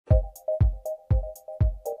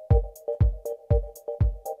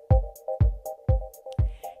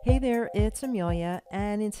Hey there, it's Amelia,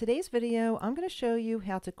 and in today's video I'm going to show you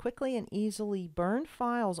how to quickly and easily burn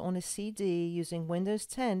files on a CD using Windows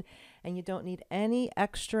 10, and you don't need any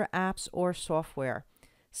extra apps or software.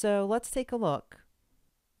 So let's take a look.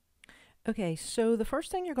 Okay, so the first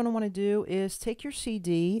thing you're going to want to do is take your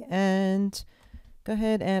CD and go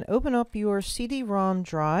ahead and open up your CD-ROM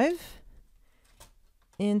drive,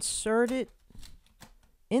 insert it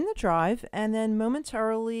in the drive, and then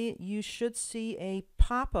momentarily you should see a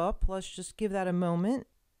pop-up. Let's just give that a moment.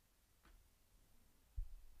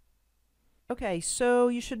 Okay, so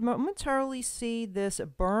you should momentarily see this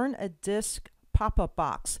burn a disk pop-up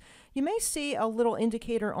box. You may see a little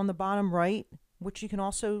indicator on the bottom right, which you can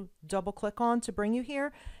also double click on to bring you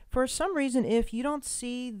here. For some reason, if you don't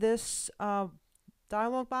see this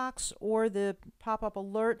dialog box or the pop-up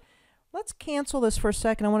alert, let's cancel this for a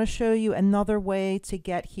second. I want to show you another way to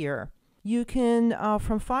get here. You can,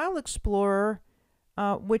 from File Explorer,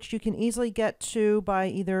 which you can easily get to by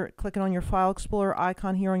either clicking on your File Explorer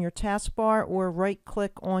icon here on your taskbar or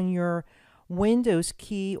right-click on your Windows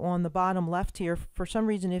key on the bottom left here. For some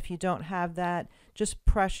reason, if you don't have that, just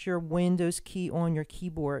press your Windows key on your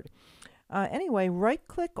keyboard. Anyway,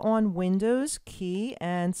 right-click on Windows key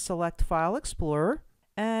and select File Explorer.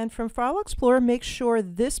 And from File Explorer, make sure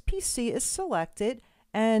this PC is selected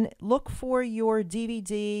and look for your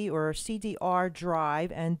DVD or CD-R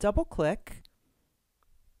drive and double click.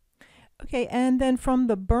 Okay, and then from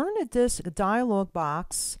the Burn a Disk dialog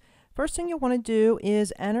box, first thing you want to do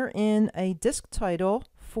is enter in a disk title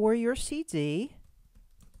for your CD.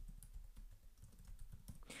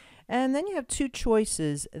 And then you have two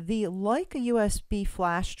choices. The Like a USB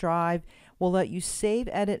flash drive will let you save,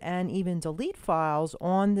 edit, and even delete files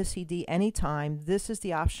on the CD anytime. This is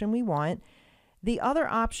the option we want. The other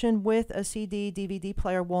option with a CD DVD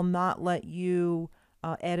player will not let you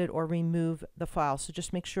edit or remove the file. So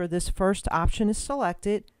just make sure this first option is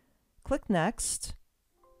selected. Click Next.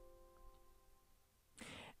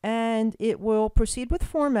 And it will proceed with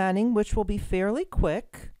formatting, which will be fairly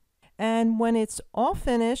quick. And when it's all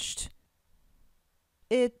finished,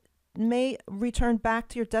 it may return back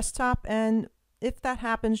to your desktop, and if that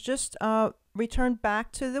happens, just return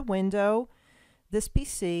back to the window, this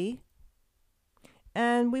PC,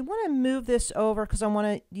 and we want to move this over because I want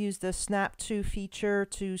to use the Snap to feature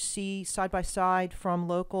to see side by side from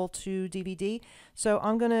local to DVD. So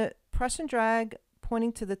I'm going to press and drag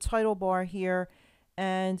pointing to the title bar here,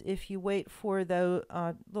 and if you wait for the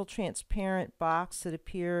little transparent box that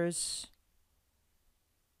appears,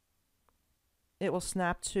 it will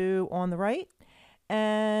snap to on the right.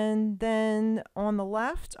 And then on the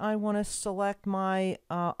left, I want to select my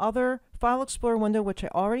other File Explorer window, which I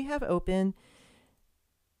already have open,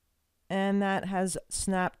 and that has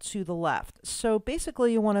snapped to the left. So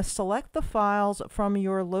basically, you want to select the files from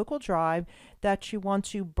your local drive that you want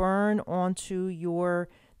to burn onto your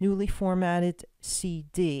newly formatted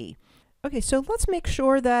CD. Okay, so let's make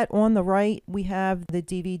sure that on the right we have the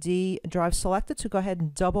DVD drive selected, so go ahead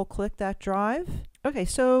and double click that drive. Okay,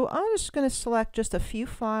 so I'm just going to select just a few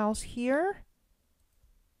files here,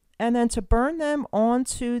 and then to burn them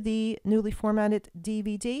onto the newly formatted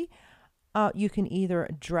DVD, you can either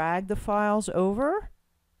drag the files over,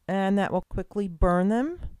 and that will quickly burn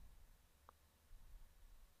them.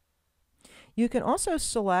 You can also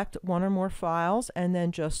select one or more files and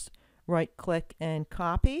then just right-click and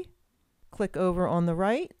copy. Click over on the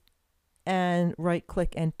right and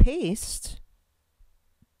right-click and paste.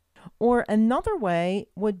 Or another way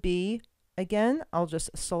would be, again, I'll just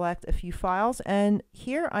select a few files, and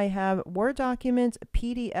here I have Word documents,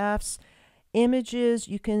 PDFs, images.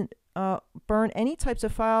 You can burn any types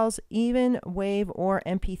of files, even WAV or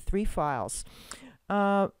MP3 files.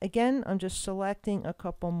 Again, I'm just selecting a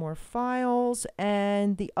couple more files,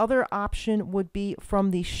 and the other option would be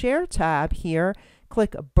from the Share tab here,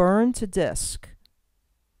 click Burn to Disk.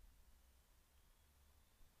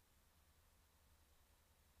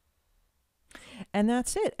 And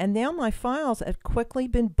that's it. And now my files have quickly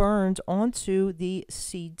been burned onto the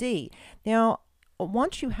CD. Now,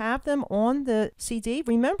 once you have them on the CD,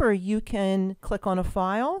 remember you can click on a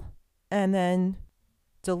file and then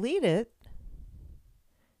delete it.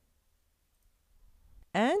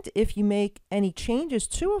 And if you make any changes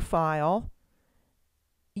to a file,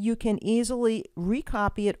 you can easily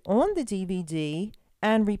recopy it on the DVD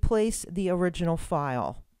and replace the original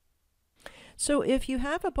file. So if you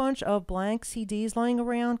have a bunch of blank CDs lying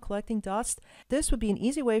around collecting dust, this would be an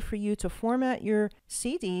easy way for you to format your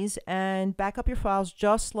CDs and back up your files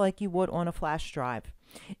just like you would on a flash drive.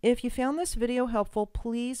 If you found this video helpful,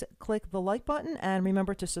 please click the like button and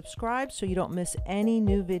remember to subscribe so you don't miss any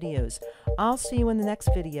new videos. I'll see you in the next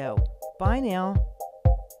video. Bye now.